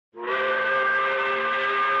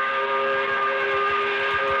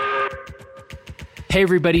Hey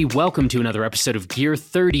everybody, welcome to another episode of Gear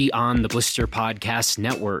 30 on the Blister Podcast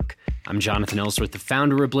Network. I'm Jonathan Ellsworth, the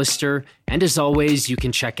founder of Blister, and as always, you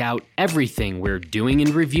can check out everything we're doing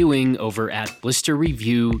and reviewing over at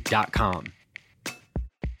blisterreview.com.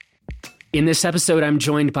 In this episode, I'm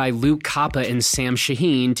joined by Luke Kappa and Sam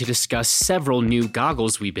Shaheen to discuss several new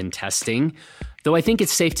goggles we've been testing, though I think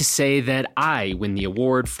it's safe to say that I win the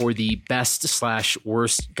award for the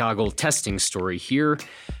best/worst goggle testing story here.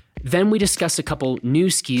 Then we discuss a couple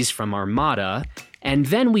new skis from Armada, and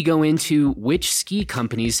then we go into which ski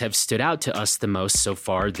companies have stood out to us the most so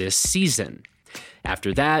far this season.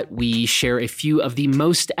 After that, we share a few of the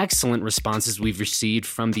most excellent responses we've received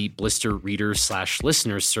from the Blister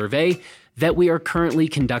Reader/Listener survey that we are currently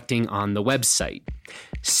conducting on the website.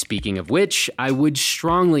 Speaking of which, I would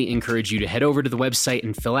strongly encourage you to head over to the website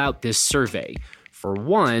and fill out this survey. For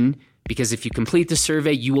one, because if you complete the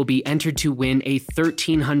survey, you will be entered to win a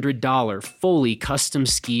 $1,300 fully custom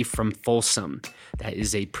ski from Folsom. That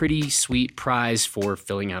is a pretty sweet prize for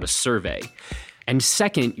filling out a survey. And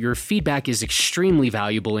second, your feedback is extremely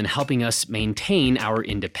valuable in helping us maintain our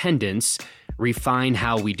independence, refine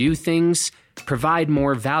how we do things, provide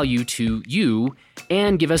more value to you,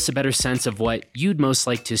 and give us a better sense of what you'd most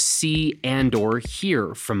like to see and or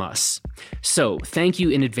hear from us. So thank you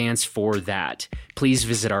in advance for that. Please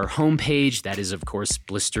visit our homepage, that is of course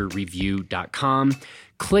blisterreview.com.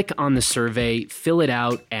 Click on the survey, fill it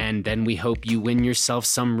out, and then we hope you win yourself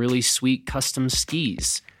some really sweet custom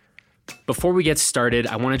skis. Before we get started,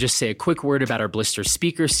 I want to just say a quick word about our Blister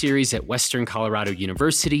Speaker Series at Western Colorado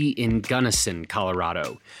University in Gunnison,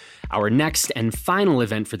 Colorado. Our next and final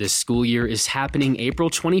event for this school year is happening April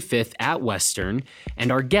 25th at Western,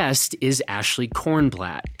 and our guest is Ashley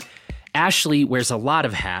Kornblatt. Ashley wears a lot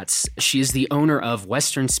of hats. She is the owner of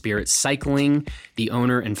Western Spirit Cycling, the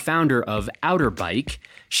owner and founder of Outer Bike.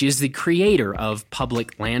 She is the creator of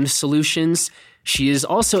Public Land Solutions. She is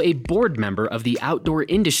also a board member of the Outdoor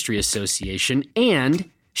Industry Association, and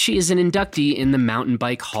she is an inductee in the Mountain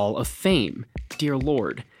Bike Hall of Fame. Dear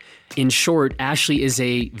Lord. In short, Ashley is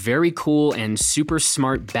a very cool and super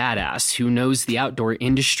smart badass who knows the outdoor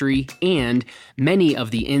industry and many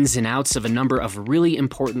of the ins and outs of a number of really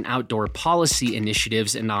important outdoor policy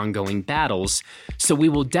initiatives and ongoing battles, so we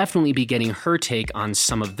will definitely be getting her take on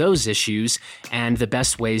some of those issues and the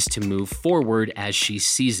best ways to move forward as she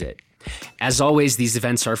sees it. As always, these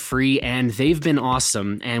events are free and they've been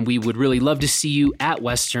awesome, and we would really love to see you at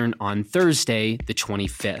Western on Thursday, the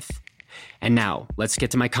 25th. And now, let's get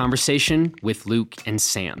to my conversation with Luke and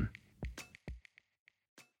Sam.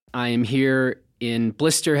 I am here in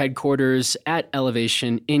Blister headquarters at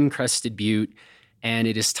Elevation in Crested Butte, and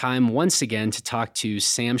it is time once again to talk to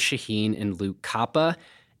Sam Shaheen and Luke Kappa.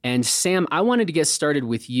 And Sam, I wanted to get started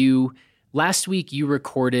with you. Last week, you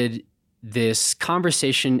recorded this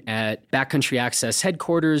conversation at Backcountry Access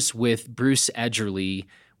headquarters with Bruce Edgerly,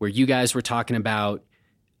 where you guys were talking about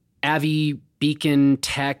AVI, beacon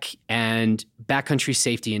tech, and backcountry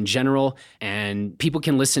safety in general. And people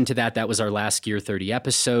can listen to that. That was our last Gear 30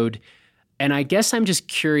 episode. And I guess I'm just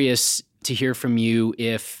curious to hear from you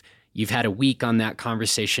if you've had a week on that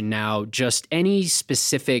conversation now, just any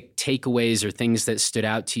specific takeaways or things that stood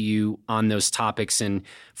out to you on those topics and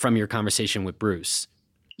from your conversation with Bruce.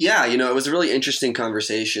 Yeah, it was a really interesting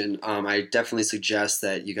conversation. I definitely suggest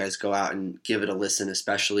that you guys go out and give it a listen,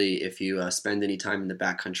 especially if you spend any time in the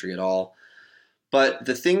backcountry at all. But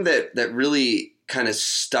the thing that really kind of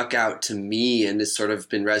stuck out to me and has sort of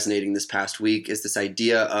been resonating this past week is this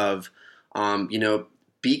idea of,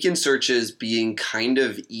 beacon searches being kind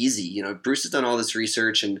of easy. Bruce has done all this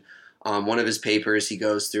research, and one of his papers, he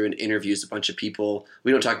goes through and interviews a bunch of people.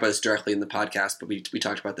 We don't talk about this directly in the podcast, but we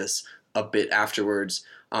talked about this a bit afterwards,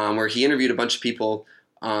 where he interviewed a bunch of people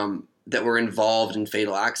that were involved in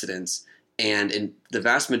fatal accidents. And in the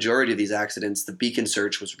vast majority of these accidents, the beacon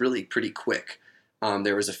search was really pretty quick.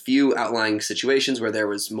 There was a few outlying situations where there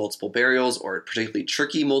was multiple burials, or particularly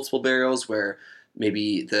tricky multiple burials where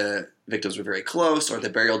maybe the victims were very close or the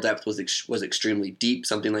burial depth was extremely deep,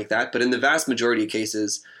 something like that. But in the vast majority of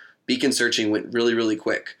cases, beacon searching went really, really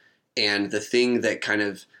quick. And the thing that kind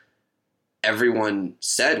of everyone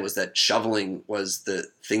said was that shoveling was the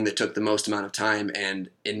thing that took the most amount of time. And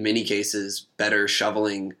in many cases, better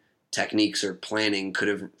shoveling techniques or planning could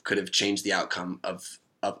have changed the outcome of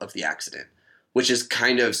the accident. Which is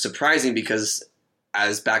kind of surprising because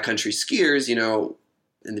as backcountry skiers,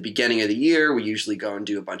 in the beginning of the year, we usually go and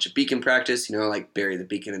do a bunch of beacon practice, like bury the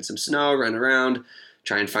beacon in some snow, run around,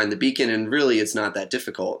 try and find the beacon. And really, it's not that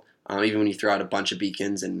difficult, even when you throw out a bunch of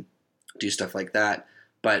beacons and do stuff like that.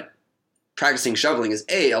 But practicing shoveling is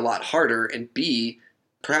A, a lot harder, and B,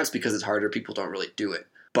 perhaps because it's harder, people don't really do it.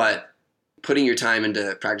 But putting your time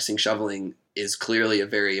into practicing shoveling is clearly a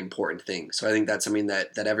very important thing. So I think that's something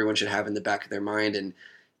that everyone should have in the back of their mind. And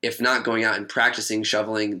if not, going out and practicing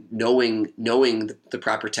shoveling, knowing the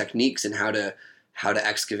proper techniques and how to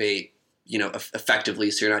excavate,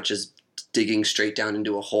 effectively, so you're not just digging straight down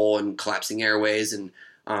into a hole and collapsing airways and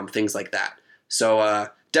things like that. So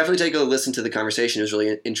definitely take a listen to the conversation. It was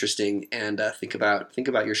really interesting, and think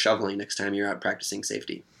about your shoveling next time you're out practicing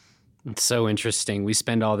safety. It's so interesting. We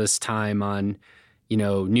spend all this time on,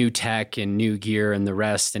 new tech and new gear and the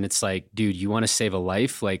rest, and it's like, dude, you want to save a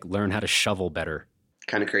life? Like, learn how to shovel better.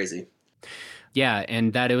 Kind of crazy. Yeah,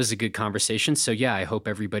 and it was a good conversation. So yeah, I hope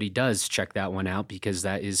everybody does check that one out because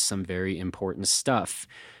that is some very important stuff.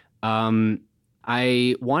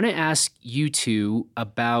 I want to ask you two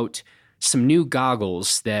about some new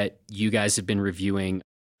goggles that you guys have been reviewing.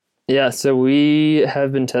 Yeah, so we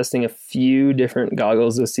have been testing a few different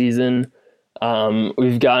goggles this season.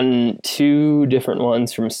 We've gotten 2 different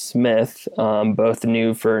ones from Smith, both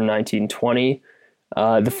new for 1920.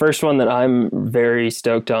 The first one that I'm very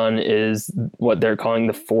stoked on is what they're calling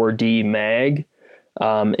the 4D Mag.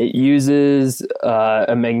 It uses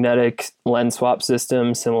a magnetic lens swap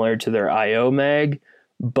system similar to their IO Mag,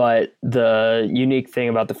 but the unique thing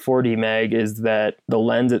about the 4D Mag is that the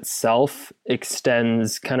lens itself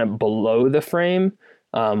extends kind of below the frame,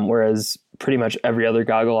 whereas pretty much every other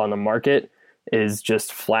goggle on the market is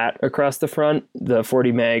just flat across the front. The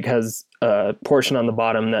 4D Mag has a portion on the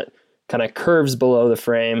bottom that kind of curves below the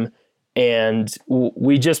frame, and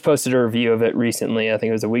we just posted a review of it recently. I think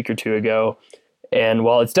it was a week or 2 ago. And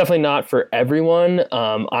while it's definitely not for everyone,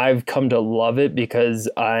 I've come to love it because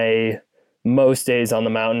most days on the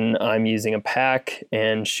mountain, I'm using a pack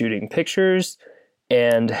and shooting pictures,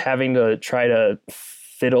 and having to try to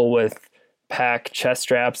fiddle with pack chest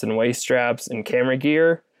straps and waist straps and camera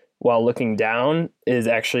gear while looking down is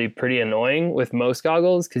actually pretty annoying with most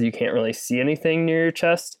goggles because you can't really see anything near your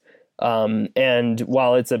chest. And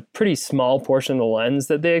while it's a pretty small portion of the lens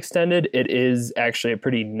that they extended, it is actually a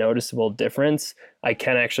pretty noticeable difference. I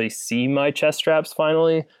can actually see my chest straps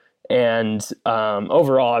finally. And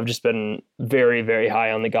overall, I've just been very, very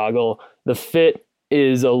high on the goggle. The fit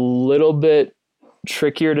is a little bit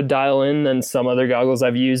trickier to dial in than some other goggles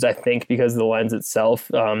I've used, I think because the lens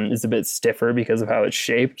itself is a bit stiffer because of how it's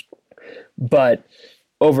shaped. But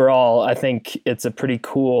overall, I think it's a pretty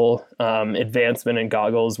cool advancement in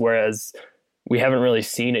goggles, whereas we haven't really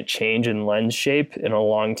seen it change in lens shape in a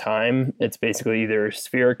long time. It's basically either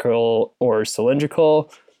spherical or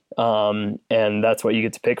cylindrical, and that's what you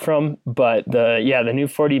get to pick from. But the new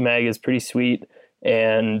 4D Mag is pretty sweet,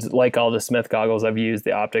 and like all the Smith goggles I've used,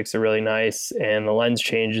 the optics are really nice, and the lens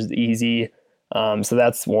change is easy. So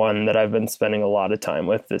that's one that I've been spending a lot of time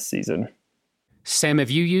with this season. Sam, have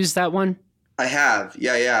you used that one? I have,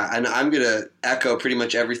 yeah. And I'm going to echo pretty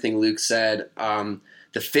much everything Luke said.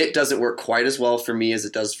 The fit doesn't work quite as well for me as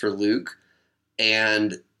it does for Luke.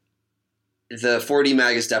 And the 4D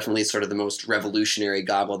Mag is definitely sort of the most revolutionary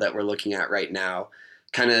goggle that we're looking at right now.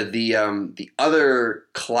 Kind of the other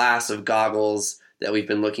class of goggles that we've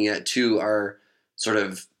been looking at too are sort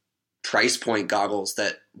of price point goggles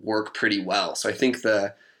that work pretty well. So I think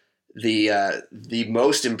the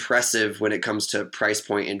most impressive when it comes to price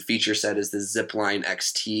point and feature set is the Zipline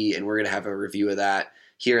XT, and we're going to have a review of that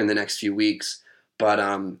here in the next few weeks. But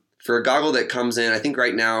for a goggle that comes in, I think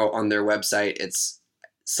right now on their website it's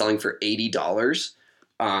selling for $80.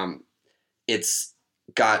 It's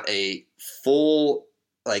got a full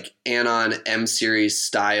like Anon M series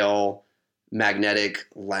style magnetic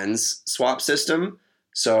lens swap system.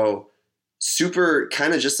 So super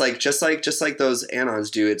kind of just like those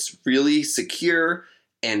Anons do. It's really secure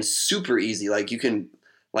and super easy. Like you can,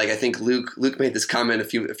 like I think Luke made this comment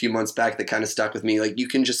a few months back that kind of stuck with me. Like you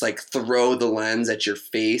can just like throw the lens at your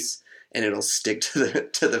face and it'll stick to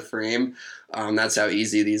the frame. That's how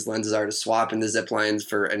easy these lenses are to swap. And the Zipline,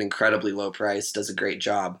 for an incredibly low price, does a great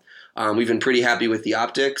job. We've been pretty happy with the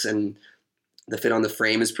optics, and the fit on the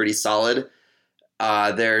frame is pretty solid.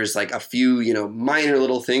 There's like a few, minor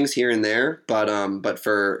little things here and there, but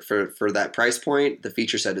for that price point, the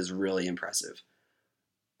feature set is really impressive.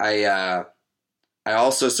 I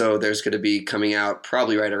also, so there's going to be coming out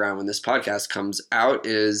probably right around when this podcast comes out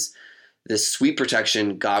is this Sweep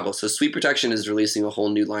Protection goggle. So Sweep Protection is releasing a whole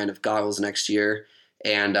new line of goggles next year,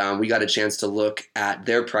 and we got a chance to look at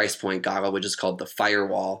their price point goggle, which is called the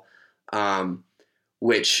Firewall,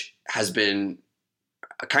 which has been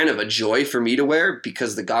kind of a joy for me to wear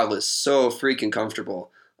because the goggle is so freaking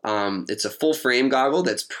comfortable. It's a full frame goggle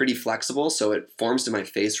that's pretty flexible, so it forms to my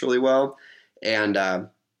face really well, and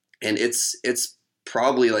it's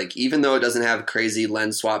probably like, even though it doesn't have a crazy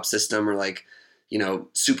lens swap system or like,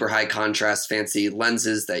 super high contrast, fancy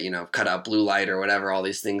lenses that, cut out blue light or whatever, all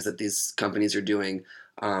these things that these companies are doing.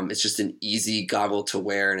 It's just an easy goggle to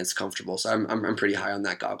wear and it's comfortable. So I'm pretty high on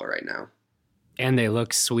that goggle right now. And they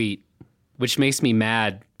look sweet, which makes me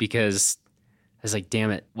mad because I was like,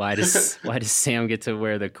 damn it, why does Sam get to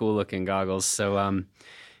wear the cool looking goggles? So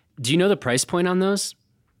do you know the price point on those?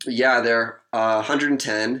 Yeah, they're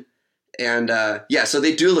 110. And so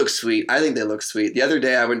they do look sweet. I think they look sweet. The other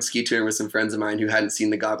day I went ski touring with some friends of mine who hadn't seen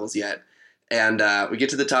the goggles yet. And we get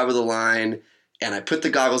to the top of the line and I put the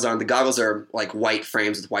goggles on. The goggles are like white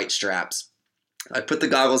frames with white straps. I put the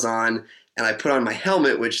goggles on and I put on my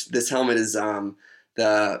helmet, which this helmet is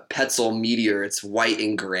the Petzl Meteor. It's white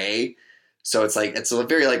and gray. So it's a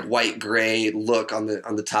very like white gray look on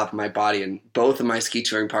the top of my body. And both of my ski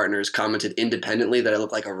touring partners commented independently that I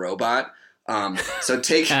look like a robot. So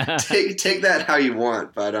take that how you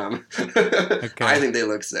want, but okay. I think they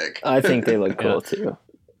look sick. I think they look cool too.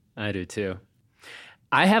 I do too.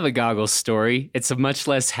 I have a goggles story. It's a much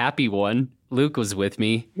less happy one. Luke was with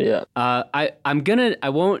me. Yeah. I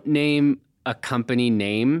won't name a company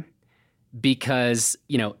name because,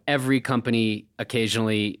 every company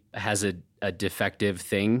occasionally has a defective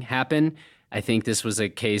thing happen. I think this was a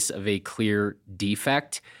case of a clear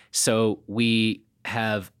defect. So we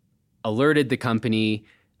have alerted the company,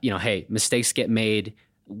 hey, mistakes get made.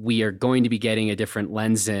 We are going to be getting a different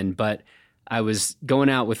lens in. But I was going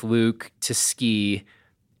out with Luke to ski,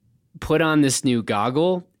 put on this new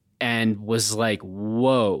goggle and was like,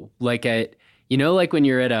 whoa, like like when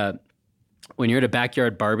you're at a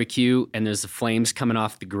backyard barbecue and there's the flames coming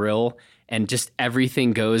off the grill and just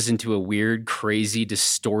everything goes into a weird, crazy,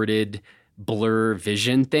 distorted blur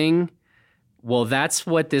vision thing. Well, that's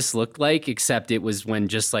what this looked like, except it was when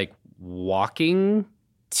just like walking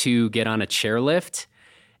to get on a chairlift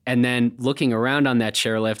and then looking around on that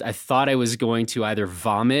chairlift, I thought I was going to either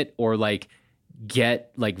vomit or like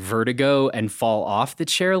get like vertigo and fall off the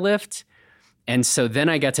chairlift. And so then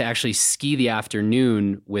I got to actually ski the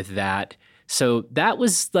afternoon with that. So that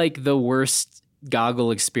was like the worst goggle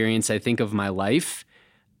experience I think of my life.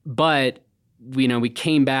 But we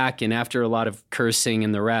came back and after a lot of cursing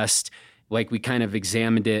and the rest, like we kind of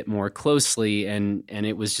examined it more closely and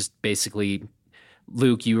it was just basically,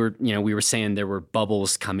 Luke, we were saying there were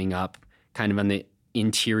bubbles coming up kind of on the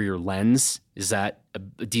interior lens. Is that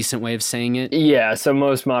a decent way of saying it? Yeah. So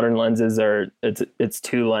most modern lenses it's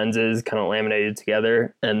two lenses kind of laminated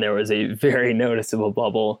together. And there was a very noticeable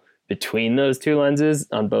bubble between those two lenses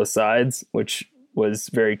on both sides, which was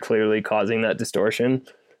very clearly causing that distortion.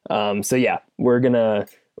 So yeah,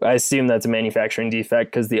 I assume that's a manufacturing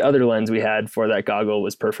defect because the other lens we had for that goggle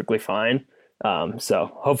was perfectly fine.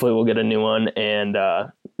 So hopefully we'll get a new one and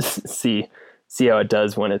see how it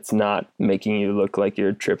does when it's not making you look like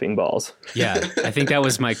you're tripping balls. Yeah, I think that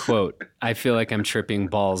was my quote. I feel like I'm tripping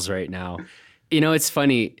balls right now. It's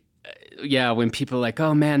funny. Yeah, when people are like,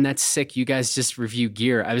 oh man, that's sick. You guys just review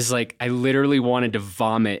gear. I was like, I literally wanted to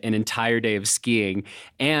vomit an entire day of skiing.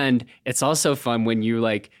 And it's also fun when you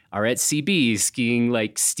like are at CB skiing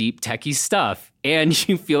like steep techie stuff and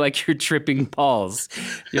you feel like you're tripping balls.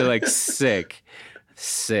 You're like, sick.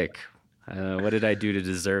 What did I do to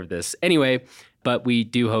deserve this? Anyway, but we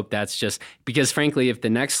do hope that's just because frankly, if the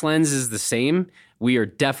next lens is the same, we are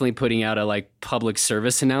definitely putting out a like public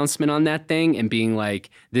service announcement on that thing and being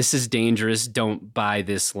like, this is dangerous. Don't buy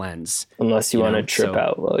this lens. Unless you want to trip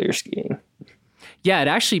out while you're skiing. Yeah, it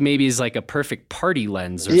actually maybe is like a perfect party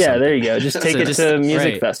lens or something. Yeah, there you go. Just take it to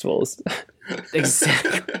music festivals.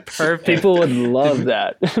 Exactly. Perfect. People would love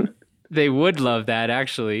that. They would love that,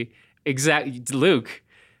 actually. Exactly. Luke.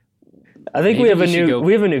 I think we have a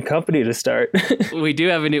new company to start. We do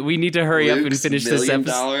have we need to hurry up and finish this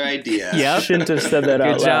episode. $1 million idea. Yep. Shouldn't have said that out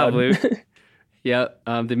loud. Good job, Luke. Yep.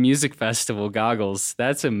 The music festival goggles.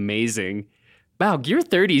 That's amazing. Wow, Gear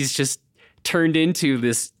 30's just turned into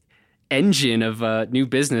this engine of new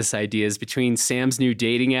business ideas between Sam's new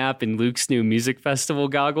dating app and Luke's new music festival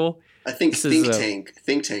goggle. I think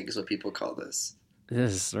Think Tank is what people call this.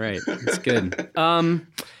 This is right. It's good.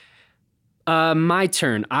 My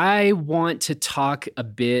turn. I want to talk a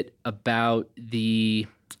bit about the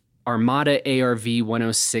Armada ARV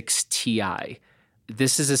 106 Ti.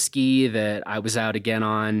 This is a ski that I was out again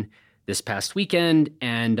on this past weekend,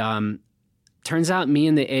 and turns out me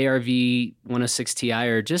and the ARV 106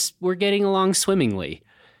 Ti we're getting along swimmingly.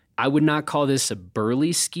 I would not call this a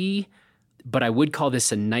burly ski, but I would call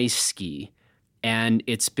this a nice ski. And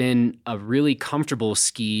it's been a really comfortable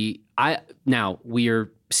ski. Now we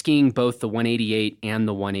are skiing both the 188 and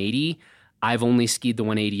the 180. I've only skied the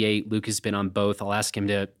 188. Luke has been on both. I'll ask him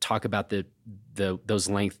to talk about those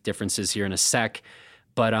length differences here in a sec.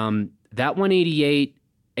 But that 188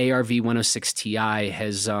 ARV 106 Ti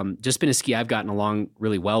has just been a ski I've gotten along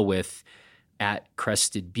really well with at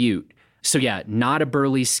Crested Butte. So yeah, not a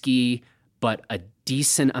burly ski, but a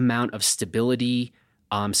decent amount of stability.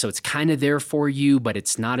 So it's kind of there for you, but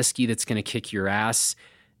it's not a ski that's going to kick your ass.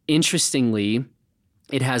 Interestingly,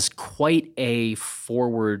 it has quite a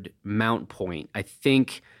forward mount point. I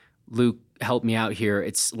think Luke helped me out here.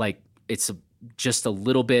 It's just a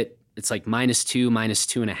little bit. It's like -2,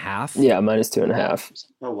 -2.5. Yeah, -2.5.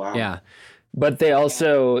 Oh, wow. Yeah. But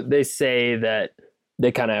they say that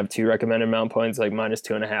they kind of have two recommended mount points, like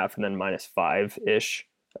 -2.5 and then -5-ish,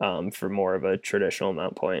 for more of a traditional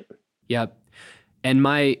mount point. Yep. And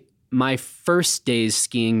my first days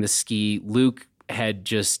skiing the ski, Luke had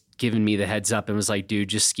just given me the heads up and was like, dude,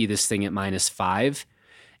 just ski this thing at -5.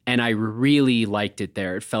 And I really liked it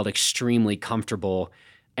there. It felt extremely comfortable.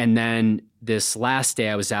 And then this last day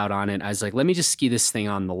I was out on it, I was like, let me just ski this thing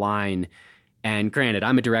on the line. And granted,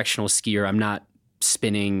 I'm a directional skier. I'm not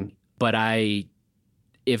spinning, but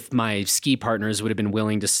if my ski partners would have been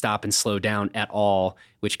willing to stop and slow down at all,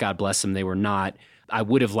 which God bless them, they were not, I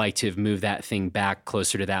would have liked to have moved that thing back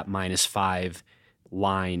closer to that -5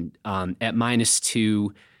 line. At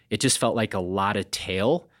 -2, it just felt like a lot of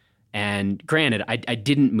tail. And granted, I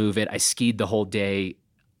didn't move it. I skied the whole day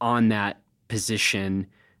on that position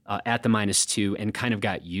at the -2 and kind of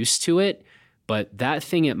got used to it. But that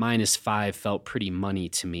thing at -5 felt pretty money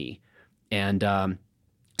to me. And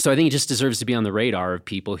so I think it just deserves to be on the radar of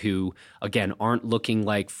people who, again, aren't looking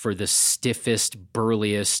like for the stiffest,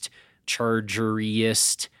 burliest,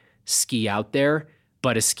 chargeriest ski out there,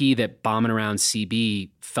 but a ski that bombing around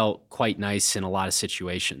CB felt quite nice in a lot of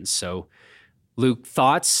situations. So Luke,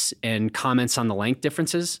 thoughts and comments on the length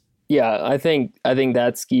differences? Yeah, I think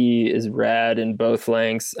that ski is rad in both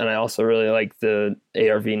lengths, and I also really like the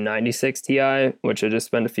ARV 96 Ti, which I just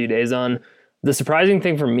spent a few days on. The surprising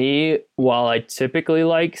thing for me, while I typically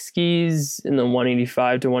like skis in the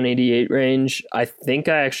 185 to 188 range, I think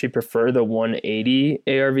I actually prefer the 180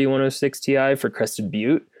 ARV 106 Ti for Crested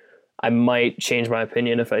Butte. I might change my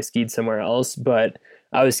opinion if I skied somewhere else, but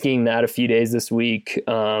I was skiing that a few days this week,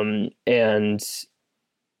 and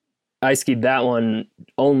I skied that one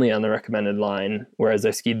only on the recommended line, whereas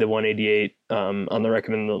I skied the 188 on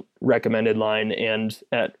the recommended line and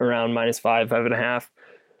at around -5, 5.5.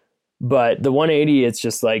 But the 180, it's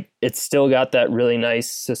just like, it's still got that really nice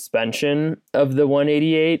suspension of the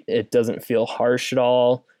 188. It doesn't feel harsh at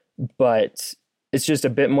all, but it's just a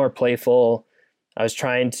bit more playful. I was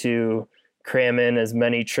trying to cram in as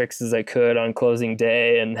many tricks as I could on closing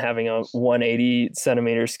day, and having a 180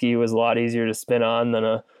 centimeter ski was a lot easier to spin on than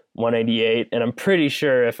a 188. And I'm pretty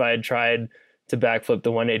sure if I had tried to backflip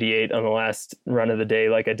the 188 on the last run of the day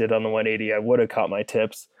like I did on the 180, I would have caught my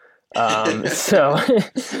tips. So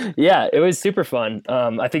yeah, it was super fun.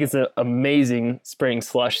 I think it's an amazing spring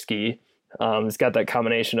slush ski. It's got that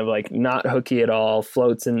combination of like not hooky at all,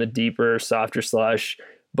 floats in the deeper, softer slush,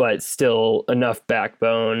 but still enough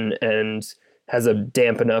backbone and has a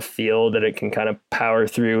damp enough feel that it can kind of power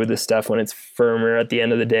through with the stuff when it's firmer at the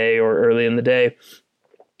end of the day or early in the day.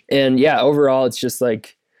 And yeah, overall, it's just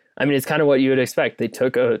like, I mean, it's kind of what you would expect. They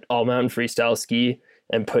took a all mountain freestyle ski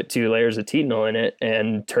and put 2 layers of Titanal in it,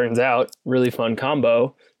 and turns out really fun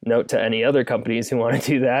combo. Note to any other companies who want to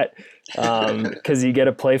do that, because you get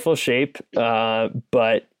a playful shape,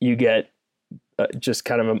 but you get just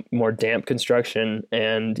kind of a more damp construction.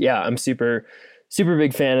 And yeah, I'm super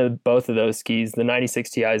big fan of both of those skis. The 96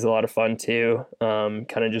 Ti is a lot of fun too.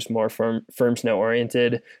 Kind of just more firm snow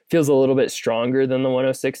oriented. Feels a little bit stronger than the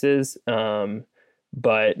 106s.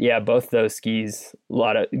 But yeah, both those skis, a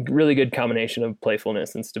lot of really good combination of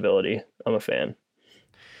playfulness and stability. I'm a fan.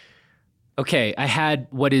 Okay, I had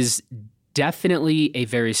what is definitely a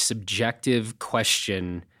very subjective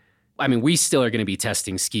question. I mean, we still are going to be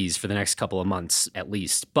testing skis for the next couple of months at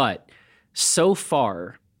least, but so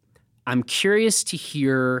far, I'm curious to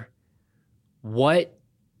hear what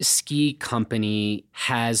ski company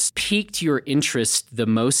has piqued your interest the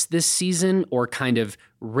most this season, or kind of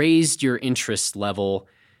raised your interest level.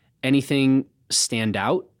 Anything stand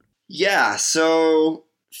out? Yeah, so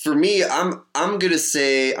for me, I'm gonna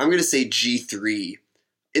say G3.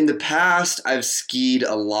 In the past, I've skied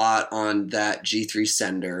a lot on that G3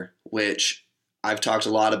 Sender, which I've talked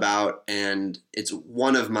a lot about, and it's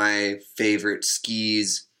one of my favorite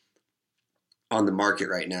skis on the market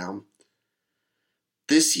right now.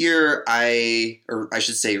 This year,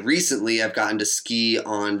 recently, I've gotten to ski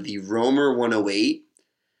on the Romer 108,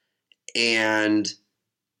 and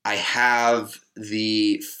I have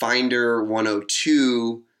the Finder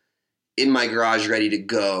 102 in my garage ready to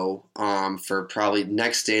go for probably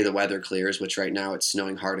next day the weather clears, which right now it's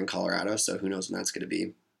snowing hard in Colorado, so who knows when that's going to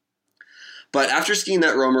be. But after skiing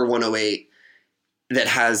that Romer 108 that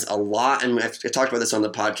has a lot, and I've talked about this on the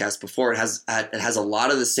podcast before, it has a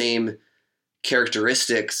lot of the same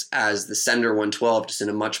characteristics as the Sender 112, just in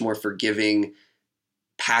a much more forgiving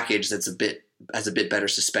package that's has a bit better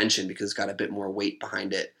suspension because it's got a bit more weight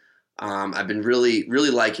behind it. I've been really,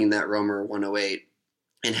 really liking that Romer 108.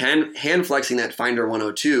 And hand flexing that Finder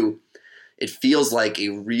 102, it feels like a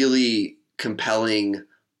really compelling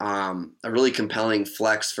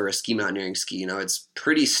flex for a ski mountaineering ski. You know, it's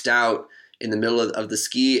pretty stout in the middle of the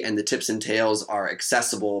ski, and the tips and tails are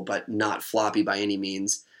accessible but not floppy by any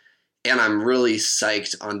means. And I'm really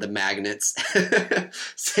psyched on the magnets.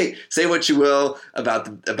 Say what you will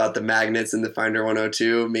about the magnets in the Finder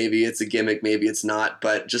 102. Maybe it's a gimmick, maybe it's not.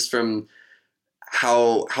 But just from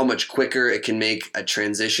how much quicker it can make a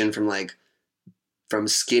transition from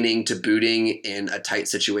skinning to booting in a tight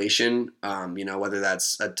situation, whether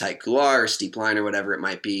that's a tight couloir or steep line or whatever it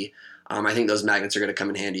might be. I think those magnets are going to come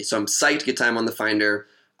in handy. So I'm psyched to get time on the Finder.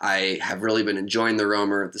 I have really been enjoying the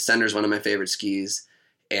Romer. The Sender is one of my favorite skis.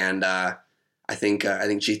 And I think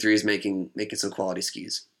G3 is making some quality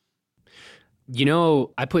skis. You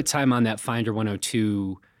know, I put time on that Finder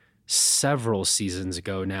 102 several seasons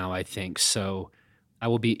ago now, I think. So I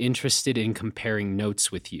will be interested in comparing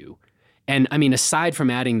notes with you. And I mean, aside from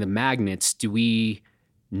adding the magnets, do we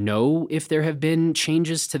know if there have been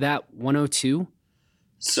changes to that 102?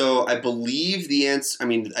 So I believe the answer,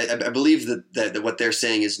 I believe that what they're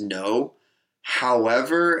saying is no.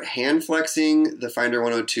 However, hand flexing the Finder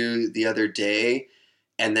 102 the other day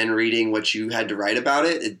and then reading what you had to write about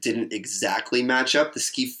it, it didn't exactly match up. The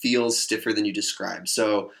ski feels stiffer than you described.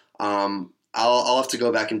 So I'll have to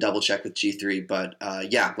go back and double check with G3. But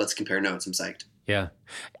yeah, let's compare notes. I'm psyched. Yeah.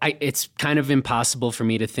 It's kind of impossible for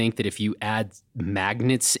me to think that if you add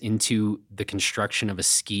magnets into the construction of a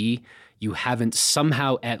ski, you haven't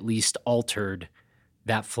somehow at least altered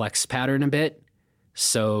that flex pattern a bit.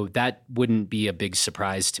 So that wouldn't be a big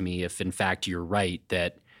surprise to me if, in fact, you're right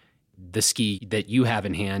that the ski that you have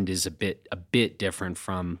in hand is a bit different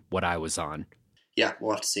from what I was on. Yeah,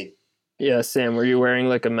 we'll have to see. Yeah, Sam, were you wearing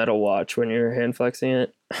like a metal watch when you were hand flexing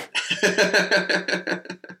it?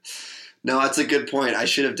 No, that's a good point. I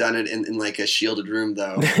should have done it in like a shielded room,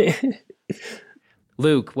 though.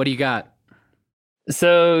 Luke, what do you got?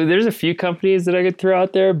 So there's a few companies that I could throw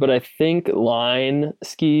out there, but I think Line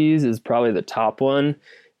skis is probably the top one.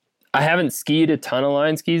 I haven't skied a ton of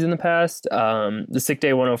Line skis in the past. The Sick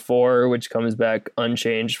Day 104, which comes back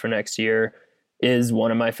unchanged for next year, is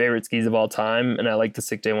one of my favorite skis of all time, and I like the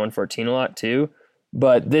Sick Day 114 a lot too.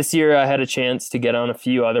 But this year I had a chance to get on a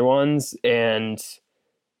few other ones, and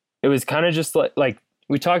it was kind of just like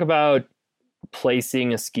we talk about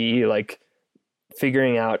placing a ski, like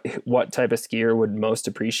figuring out what type of skier would most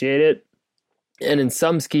appreciate it. And in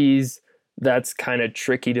some skis, that's kind of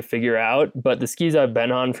tricky to figure out. But the skis I've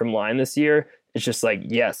been on from Line this year, it's just like,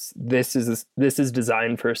 yes, this is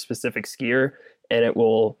designed for a specific skier, and it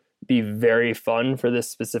will be very fun for this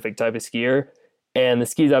specific type of skier. And the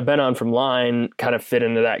skis I've been on from Line kind of fit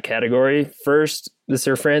into that category. First, the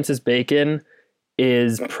Sir Francis Bacon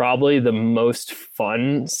is probably the most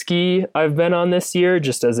fun ski I've been on this year,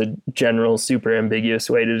 just as a general super ambiguous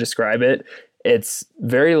way to describe it. It's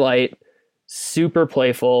very light, super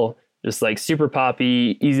playful, just like super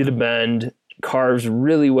poppy, easy to bend, carves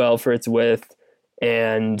really well for its width,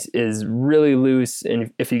 and is really loose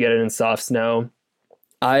if you get it in soft snow.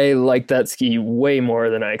 I like that ski way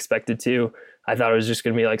more than I expected to. I thought it was just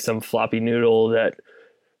going to be like some floppy noodle that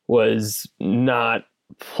was not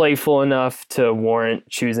playful enough to warrant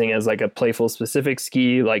choosing as like a playful specific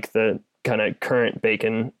ski like the kind of current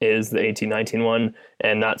Bacon is, the 1819 one,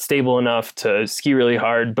 and not stable enough to ski really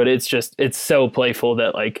hard. But it's so playful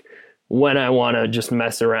that like when I want to just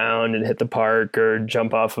mess around and hit the park or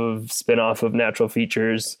spin off of natural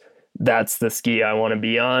features, that's the ski I want to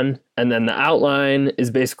be on. And then the Outline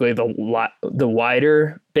is basically the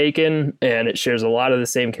wider Bacon, and it shares a lot of the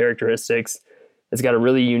same characteristics. It's got a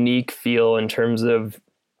really unique feel in terms of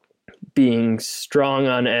being strong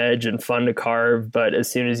on edge and fun to carve, but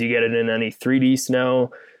as soon as you get it in any 3D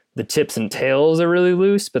snow, the tips and tails are really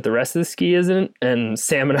loose, but the rest of the ski isn't. And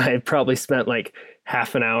Sam and I had probably spent like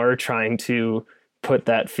half an hour trying to put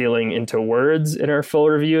that feeling into words in our full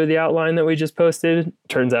review of the Outline that we just posted.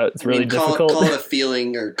 Turns out it's really difficult. Call it a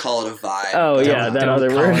feeling or call it a vibe. Oh yeah, that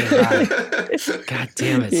other word. God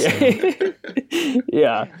damn it, Sam.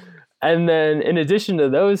 Yeah. And then in addition to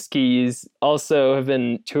those skis, also have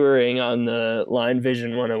been touring on the Line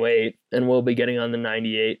Vision 108, and we'll be getting on the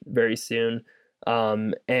 98 very soon.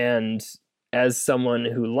 And as someone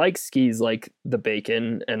who likes skis like the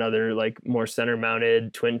Bacon and other like more center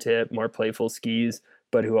mounted, twin tip, more playful skis,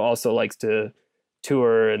 but who also likes to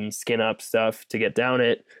tour and skin up stuff to get down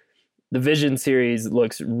it, the Vision series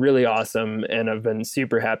looks really awesome, and I've been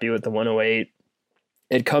super happy with the 108.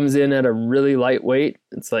 It comes in at a really light weight.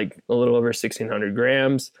 It's like a little over 1,600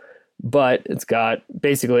 grams, but it's got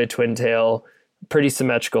basically a twin tail, pretty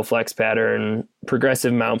symmetrical flex pattern,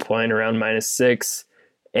 progressive mount point around -6,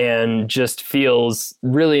 and just feels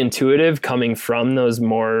really intuitive coming from those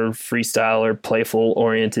more freestyle or playful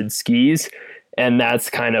oriented skis. And that's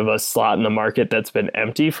kind of a slot in the market that's been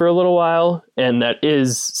empty for a little while. And that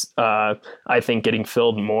is, I think, getting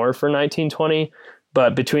filled more for 1920.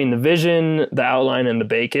 But between the Vision, the Outline, and the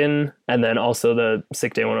Bacon, and then also the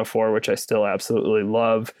Sick Day 104, which I still absolutely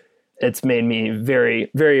love, it's made me very,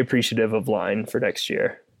 very appreciative of Line for next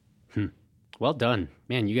year. Well done.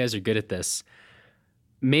 Man, you guys are good at this.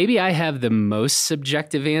 Maybe I have the most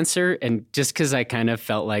subjective answer, and just because I kind of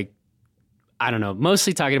felt like, I don't know,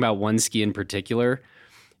 mostly talking about one ski in particular,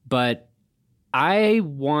 but I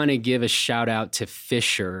want to give a shout out to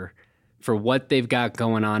Fischer for what they've got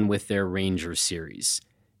going on with their Ranger series.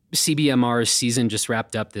 CBMR's season just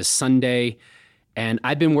wrapped up this Sunday, and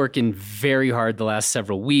I've been working very hard the last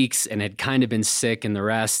several weeks and had kind of been sick and the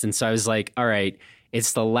rest. And so I was like, all right,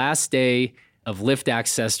 it's the last day of lift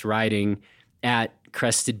access riding at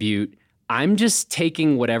Crested Butte. I'm just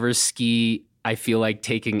taking whatever ski I feel like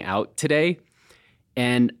taking out today.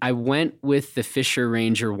 And I went with the Fischer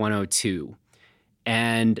Ranger 102.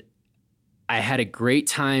 And I had a great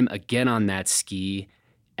time again on that ski.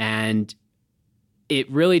 And it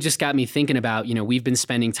really just got me thinking about, we've been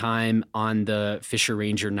spending time on the Fischer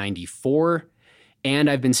Ranger 94, and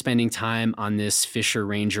I've been spending time on this Fischer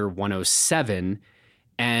Ranger 107.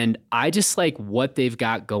 And I just like what they've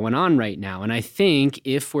got going on right now. And I think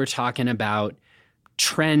if we're talking about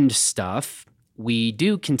trend stuff, we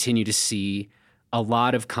do continue to see a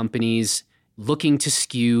lot of companies looking to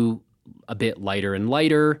skew a bit lighter and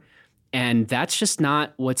lighter. And that's just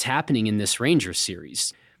not what's happening in this Ranger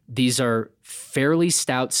series. These are fairly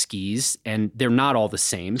stout skis, and they're not all the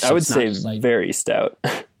same. So I would say very stout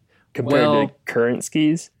compared to current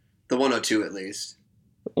skis. The 102 at least.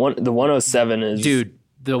 The 107 is... Dude,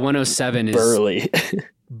 the 107 is... burly.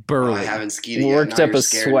 Oh, I haven't skied it yet. Worked up a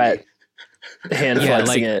sweat hand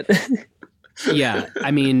flexing it. Yeah,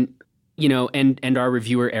 I mean, and our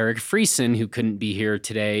reviewer, Eric Friesen, who couldn't be here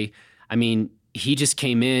today, I mean, he just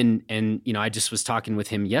came in and, I just was talking with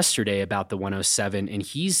him yesterday about the 107, and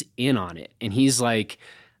he's in on it. And he's like,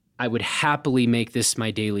 I would happily make this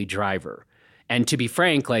my daily driver. And to be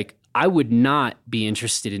frank, like, I would not be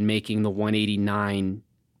interested in making the 189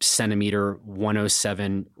 centimeter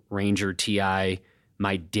 107 Ranger TI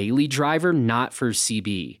my daily driver, not for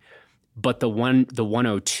CB. But the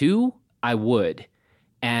 102, I would.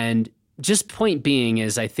 And just point being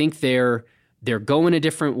is I think they're going a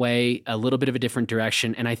different way, a little bit of a different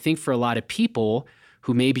direction. And I think for a lot of people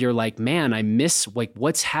who maybe are like, man, I miss like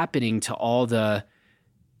what's happening to all the,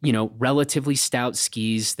 relatively stout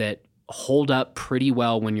skis that hold up pretty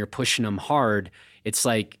well when you're pushing them hard. It's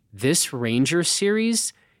like this Ranger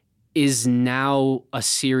series is now a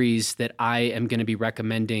series that I am going to be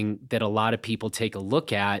recommending that a lot of people take a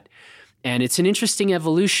look at. And it's an interesting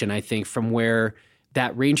evolution, I think, from where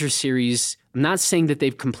that Ranger series, I'm not saying that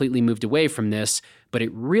they've completely moved away from this, but it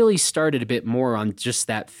really started a bit more on just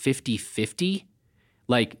that 50-50,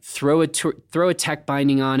 like throw a tech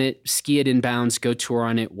binding on it, ski it inbounds, go tour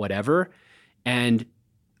on it, whatever. And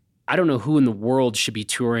I don't know who in the world should be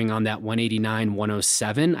touring on that 189,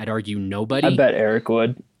 107. I'd argue nobody. I bet Eric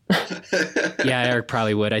would. Yeah, Eric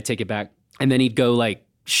probably would. I take it back. And then he'd go like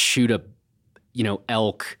shoot a,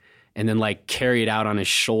 elk and then like carry it out on his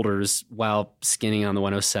shoulders while skinning on the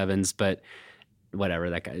 107s. But whatever,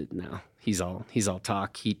 that guy, no, he's all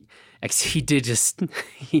talk. He did just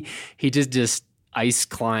ice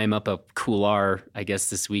climb up a couloir, I guess,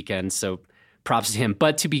 this weekend. So props to him.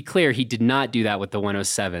 But to be clear, he did not do that with the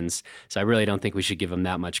 107s. So I really don't think we should give him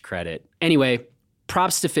that much credit. Anyway,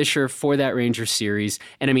 props to Fischer for that Ranger series.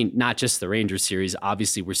 And I mean, not just the Ranger series.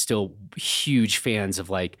 Obviously, we're still huge fans of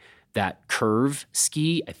like that curve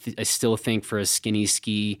ski. I still think for a skinny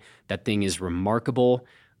ski, that thing is remarkable.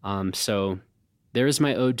 So there's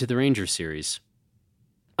my ode to the Ranger series.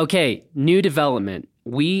 Okay, new development.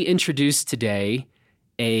 We introduced today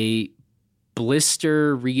a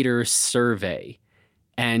blister reader survey.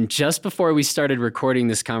 And just before we started recording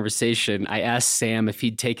this conversation, I asked Sam if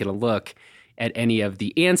he'd taken a look at any of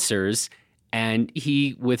the answers. And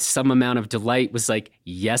he, with some amount of delight, was like,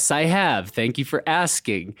 yes, I have. Thank you for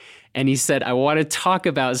asking. And he said, I want to talk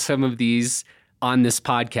about some of these on this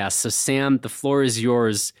podcast. So Sam, the floor is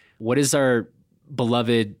yours. What is our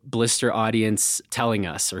beloved Blister audience telling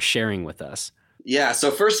us or sharing with us? Yeah.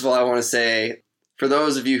 So first of all, I want to say, for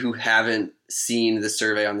those of you who haven't seen the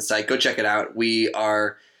survey on the site, go check it out. We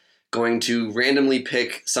are going to randomly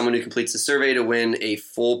pick someone who completes the survey to win a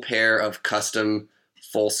full pair of custom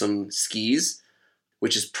Folsom skis,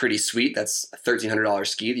 which is pretty sweet. That's a $1,300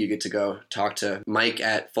 ski that you get to go talk to Mike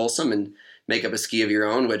at Folsom and make up a ski of your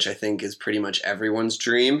own, which I think is pretty much everyone's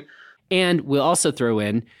dream. And we'll also throw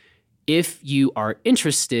in, if you are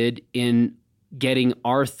interested in getting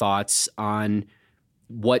our thoughts on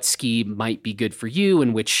what ski might be good for you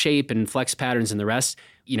and which shape and flex patterns and the rest,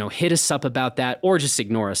 hit us up about that, or just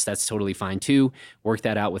ignore us. That's totally fine too. Work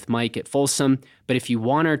that out with Mike at Folsom. But if you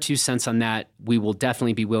want our 2 cents on that, we will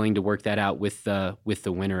definitely be willing to work that out with the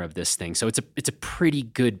winner of this thing. So it's a pretty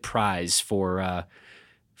good prize for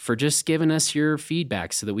just giving us your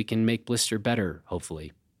feedback so that we can make Blister better,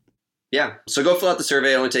 hopefully. Yeah. So go fill out the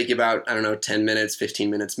survey. It'll only take you about, 10 minutes, 15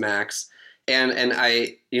 minutes max. And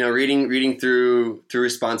I, reading through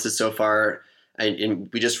responses so far, and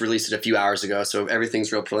we just released it a few hours ago, so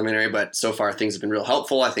everything's real preliminary, but so far things have been real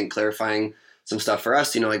helpful. I think clarifying some stuff for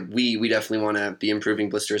us, we definitely want to be improving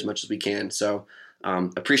Blister as much as we can. So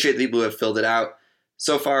appreciate the people who have filled it out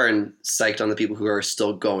so far and psyched on the people who are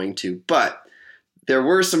still going to. But there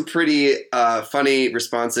were some pretty funny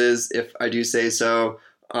responses, if I do say so.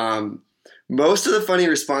 Most of the funny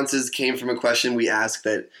responses came from a question we asked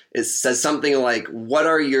that it says something like, what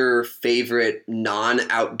are your favorite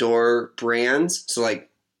non-outdoor brands? So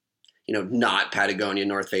not Patagonia,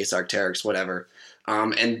 North Face, Arc'teryx, whatever.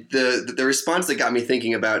 And the response that got me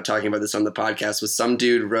thinking about talking about this on the podcast was some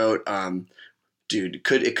dude wrote,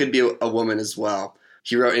 it could be a woman as well.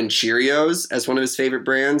 He wrote in Cheerios as one of his favorite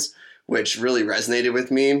brands, which really resonated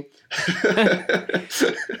with me.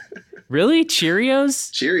 Really?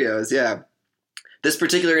 Cheerios? Cheerios, yeah. This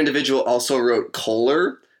particular individual also wrote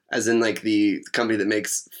Kohler, as in the company that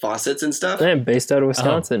makes faucets and stuff. I'm based out of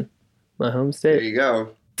Wisconsin, my home state. There you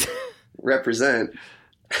go. Represent.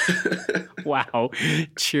 Wow.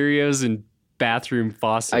 Cheerios and bathroom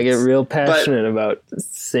faucets. I get real passionate about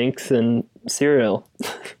sinks and cereal.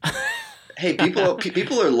 Hey,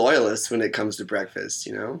 people are loyalists when it comes to breakfast,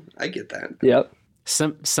 I get that. Yep.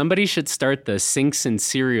 Somebody should start the Sinks and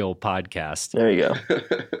Cereal podcast. There you go.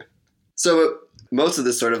 So most of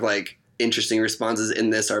the sort of interesting responses in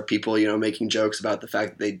this are people, making jokes about the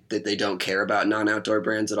fact that they don't care about non-outdoor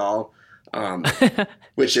brands at all.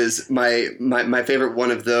 Which is my favorite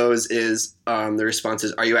one of those is the response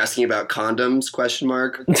is, are you asking about condoms? ?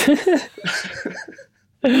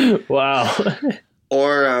 Wow.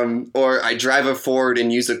 Or I drive a Ford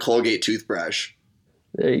and use a Colgate toothbrush.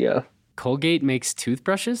 There you go. Colgate makes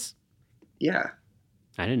toothbrushes? Yeah.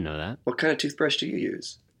 I didn't know that. What kind of toothbrush do you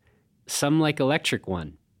use? Some electric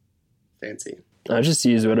one. Fancy. I just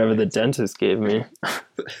use whatever the dentist gave me.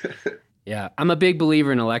 Yeah, I'm a big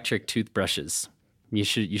believer in electric toothbrushes. You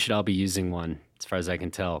should all be using one, as far as I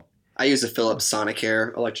can tell. I use a Philips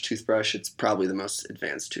Sonicare electric toothbrush. It's probably the most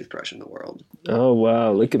advanced toothbrush in the world. Oh,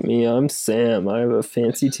 wow. Look at me. I'm Sam. I have a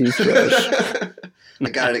fancy toothbrush. I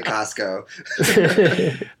got it at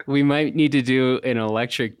Costco. We might need to do an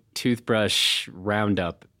electric toothbrush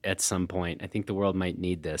roundup at some point. I think the world might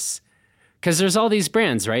need this. Because there's all these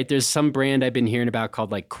brands, right? There's some brand I've been hearing about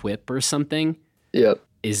called Quip or something. Yep.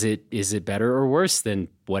 Is it better or worse than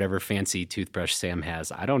whatever fancy toothbrush Sam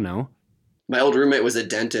has? I don't know. My old roommate was a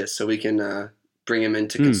dentist, so we can bring him in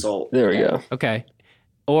to consult. There we go. Okay.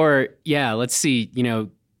 Or, yeah, let's see,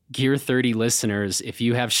 Gear 30 listeners, if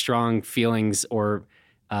you have strong feelings or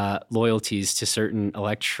loyalties to certain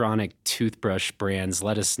electronic toothbrush brands,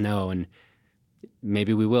 let us know, and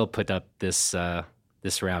maybe we will put up this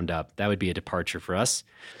roundup. That would be a departure for us.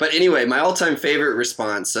 But anyway, my all-time favorite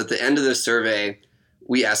response, at the end of the survey,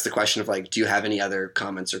 we asked the question of do you have any other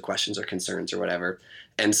comments or questions or concerns or whatever?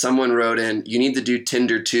 And someone wrote in, you need to do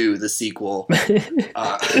Tinder 2, the sequel.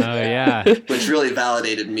 Oh, yeah. Which really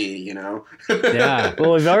validated me, Yeah.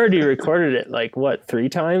 Well, we've already recorded it 3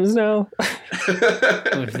 times now?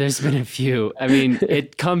 There's been a few. I mean,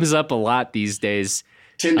 it comes up a lot these days.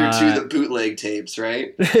 Tinder 2, the bootleg tapes,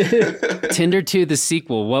 right? Tinder 2, the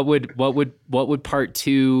sequel. What would part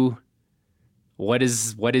 2? What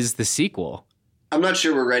is the sequel? I'm not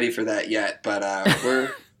sure we're ready for that yet, but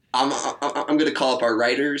I'm going to call up our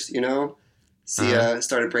writers, start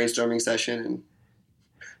a brainstorming session and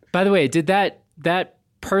By the way, did that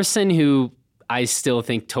person who I still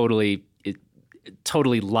think totally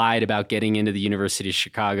lied about getting into the University of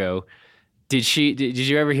Chicago, did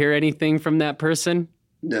you ever hear anything from that person?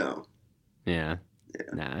 No. Yeah.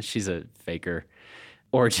 Nah, she's a faker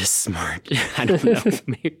or just smart. I don't know.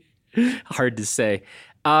 Maybe. Hard to say.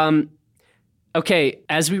 Okay,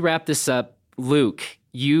 as we wrap this up, Luke,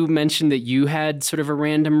 you mentioned that you had sort of a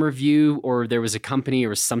random review, or there was a company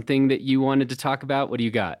or something that you wanted to talk about. What do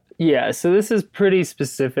you got? Yeah, so this is pretty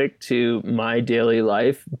specific to my daily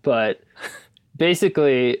life, but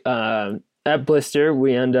basically at Blister,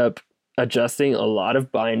 we end up adjusting a lot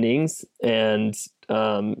of bindings and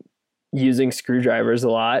using screwdrivers a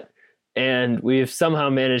lot. And we've somehow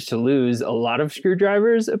managed to lose a lot of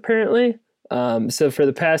screwdrivers, apparently. So for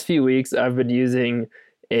the past few weeks, I've been using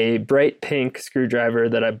a bright pink screwdriver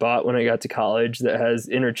that I bought when I got to college that has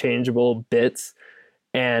interchangeable bits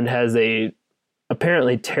and has a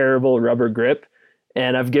apparently terrible rubber grip.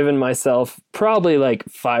 And I've given myself probably like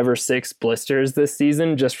 5 or 6 blisters this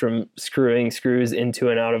season just from screwing screws into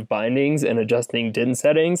and out of bindings and adjusting DIN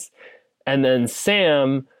settings. And then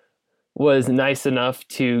Sam was nice enough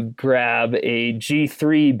to grab a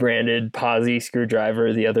G3 branded Posi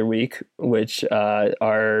screwdriver the other week, which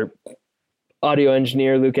our audio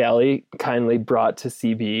engineer Luke Alley kindly brought to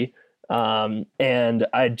CB. And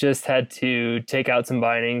I just had to take out some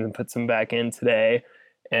bindings and put some back in today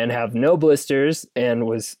and have no blisters, and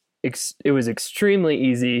it was extremely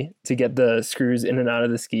easy to get the screws in and out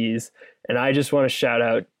of the skis. And I just want to shout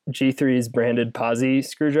out G3's branded Posi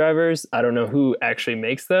screwdrivers. I don't know who actually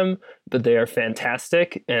makes them, but they are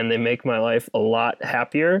fantastic and they make my life a lot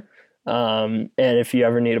happier. And if you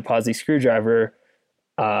ever need a Posi screwdriver,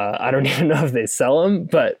 I don't even know if they sell them,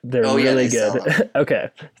 but they're really good. Okay.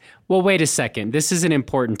 Well, wait a second. This is an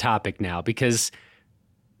important topic now because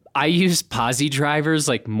I use Posi drivers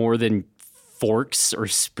like more than forks or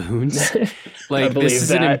spoons. Like this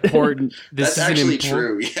is an important. That's actually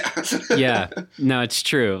true. Yeah. Yeah. No, it's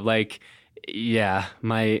true. Like, yeah,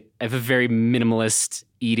 I have a very minimalist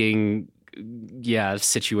eating,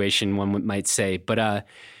 situation, one might say. But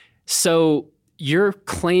so you're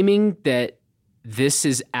claiming that this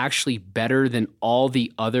is actually better than all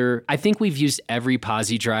the other. I think we've used every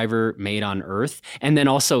Posi driver made on Earth, and then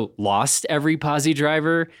also lost every Posi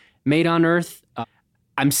driver made on Earth.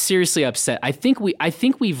 I'm seriously upset. I think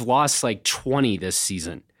we've lost like 20 this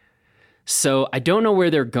season. So I don't know where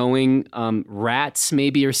they're going. Rats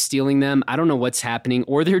maybe are stealing them. I don't know what's happening,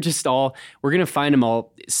 or they're just all. We're gonna find them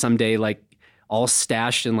all someday, like all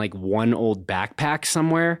stashed in like one old backpack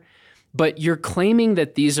somewhere. But you're claiming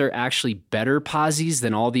that these are actually better Posis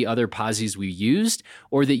than all the other Posis we used,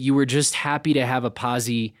 or that you were just happy to have a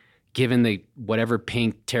Posi given the whatever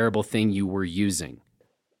pink terrible thing you were using?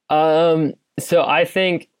 So I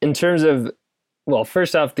think in terms of, well,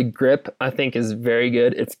 first off, the grip I think is very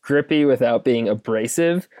good. It's grippy without being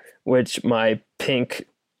abrasive, which my pink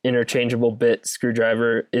interchangeable bit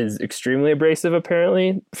screwdriver is extremely abrasive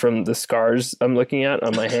apparently from the scars I'm looking at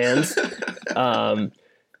on my hands.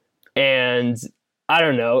 And I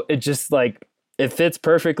don't know, it just like, it fits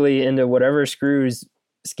perfectly into whatever screws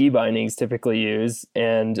ski bindings typically use.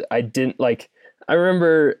 And I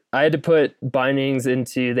remember I had to put bindings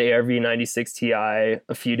into the ARV 96 Ti a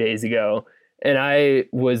few days ago, and I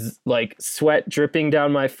was like sweat dripping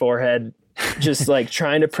down my forehead, just like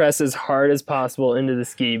trying to press as hard as possible into the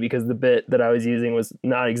ski because the bit that I was using was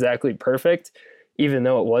not exactly perfect, even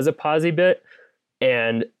though it was a Posi bit.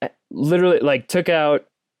 And literally like took out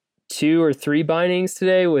 2 or 3 bindings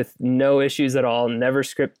today with no issues at all, never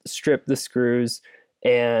stripped the screws,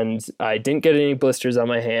 and I didn't get any blisters on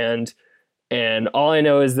my hand. And all I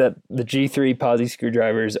know is that the G3 Posi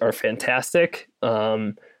screwdrivers are fantastic.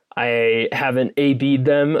 I haven't A/B'd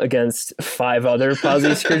them against 5 other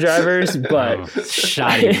Posi screwdrivers, but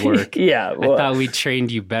shoddy work. Yeah, well, I thought we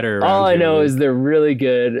trained you better. All I know is they're really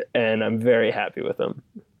good, and I'm very happy with them.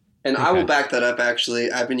 And okay. I will back that up,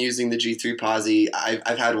 actually. I've been using the G3 Posi.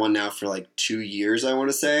 I've had one now for like 2 years, I want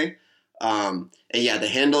to say. And yeah, the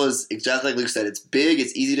handle is exactly like Luke said. It's big,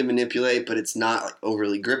 it's easy to manipulate, but it's not like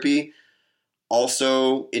overly grippy.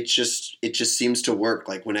 Also, it just seems to work.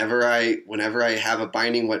 Like whenever I have a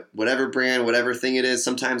binding, whatever brand, whatever thing it is,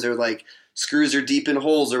 sometimes they're like screws are deep in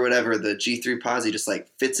holes or whatever. The G3 Posi just like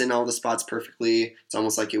fits in all the spots perfectly. It's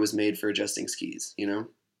almost like it was made for adjusting skis, you know?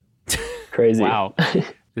 Crazy. Wow.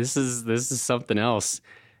 This is something else.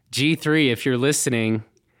 G3, if you're listening,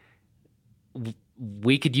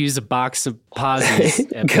 we could use a box of Posis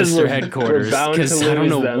at Blister headquarters because I don't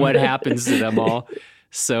know what happens to them all.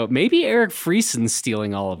 So maybe Eric Frieson's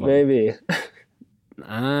stealing all of them. Maybe.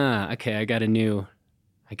 Okay. I got a new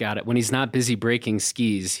I got it. When he's not busy breaking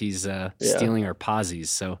skis, he's stealing our posies.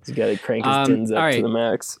 So he's got to crank his tins up to the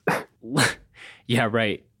max. Yeah,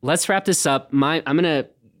 right. Let's wrap this up. I'm going to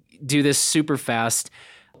do this super fast.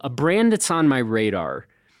 A brand that's on my radar,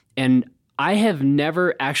 and I have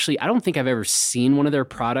never actually, I don't think I've ever seen one of their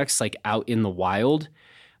products like out in the wild,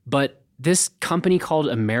 but this company called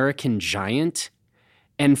American Giant.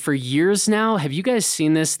 And for years now, have you guys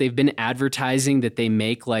seen this? They've been advertising that they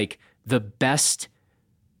make like the best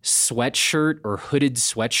sweatshirt or hooded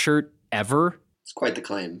sweatshirt ever. It's quite the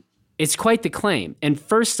claim. It's quite the claim. And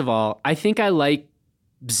first of all, I think I like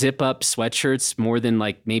zip up sweatshirts more than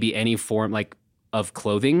like maybe any form like of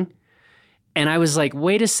clothing. And I was like,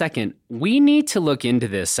 wait a second, we need to look into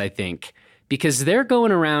this, I think, because they're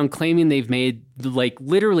going around claiming they've made like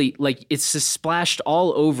literally like it's just splashed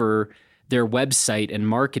all over their website and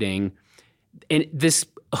marketing. And this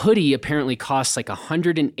hoodie apparently costs like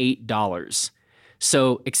 $108.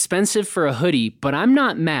 So expensive for a hoodie, but I'm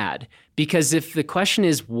not mad because if the question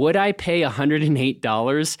is, would I pay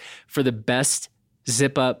 $108 for the best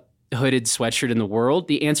zip up hooded sweatshirt in the world?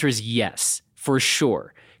 The answer is yes, for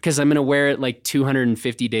sure, because I'm going to wear it like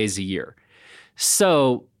 250 days a year.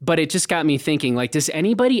 So, but it just got me thinking, like, does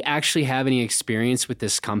anybody actually have any experience with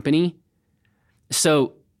this company?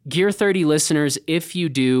 So Gear 30 listeners, if you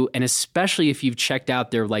do, and especially if you've checked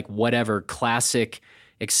out their like whatever classic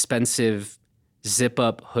expensive zip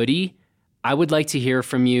up hoodie, I would like to hear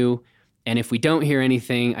from you. And if we don't hear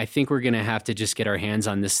anything, I think we're going to have to just get our hands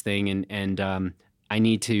on this thing. And I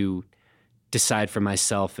need to decide for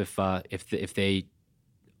myself if they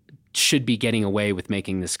should be getting away with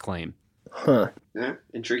making this claim. Huh. Yeah,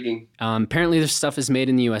 intriguing. Apparently their stuff is made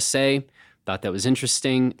in the USA. Thought that was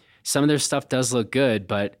interesting. Some of their stuff does look good,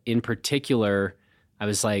 but in particular, I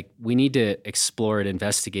was like, we need to explore and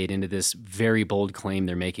investigate into this very bold claim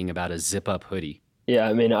they're making about a zip-up hoodie. Yeah,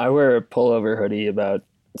 I mean, I wear a pullover hoodie about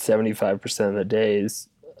 75% of the days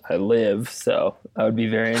I live, so I would be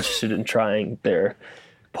very interested in trying their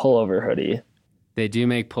pullover hoodie. They do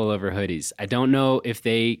make pullover hoodies. I don't know if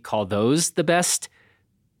they call those the best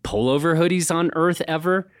pullover hoodies on earth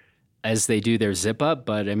ever, as they do their zip up,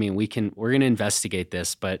 but I mean, we're going to investigate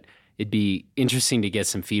this, but it'd be interesting to get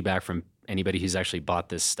some feedback from anybody who's actually bought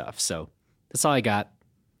this stuff. So that's all I got.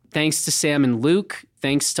 Thanks to Sam and Luke.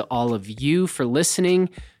 Thanks to all of you for listening.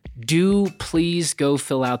 Do please go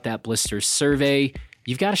fill out that blister survey.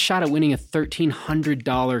 You've got a shot at winning a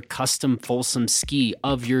 $1,300 custom Folsom ski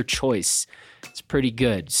of your choice. It's pretty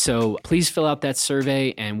good. So please fill out that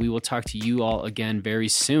survey and we will talk to you all again very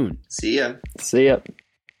soon. See ya. See ya.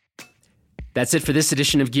 That's it for this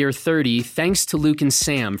edition of Gear 30. Thanks to Luke and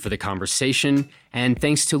Sam for the conversation, and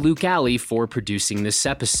thanks to Luke Alley for producing this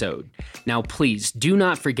episode. Now, please do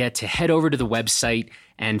not forget to head over to the website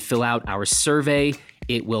and fill out our survey.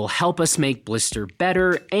 It will help us make Blister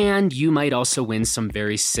better, and you might also win some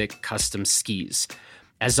very sick custom skis.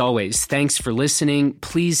 As always, thanks for listening.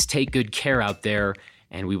 Please take good care out there,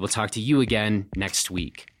 and we will talk to you again next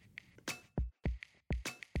week.